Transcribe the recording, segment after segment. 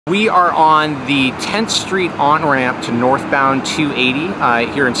We are on the 10th Street on-ramp to northbound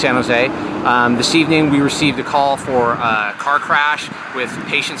 280 here in San Jose. This evening we received a call for a car crash with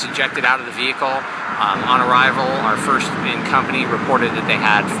patients ejected out of the vehicle. On arrival, our first in company reported that they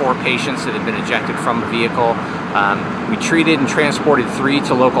had 4 patients that had been ejected from the vehicle. We treated and transported 3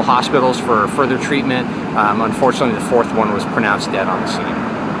 to local hospitals for further treatment. Unfortunately, the 4th one was pronounced dead on the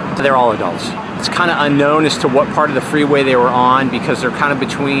scene. They're all adults. It's kind of unknown as to what part of the freeway they were on because they're kind of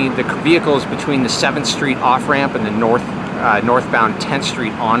between, the vehicle is between the 7th Street off-ramp and the northbound 10th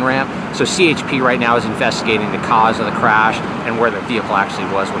Street on-ramp. So CHP right now is investigating the cause of the crash and where the vehicle actually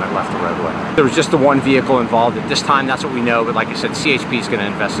was when it left the roadway. There was just the one vehicle involved at this time, that's what we know, but like I said, CHP is going to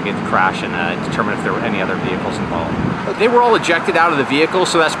investigate the crash and determine if there were any other vehicles involved. They were all ejected out of the vehicle,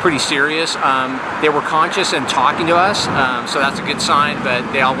 so that's pretty serious. They were conscious and talking to us, so that's a good sign,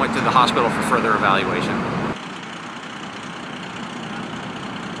 but they all went to the hospital for further evaluation.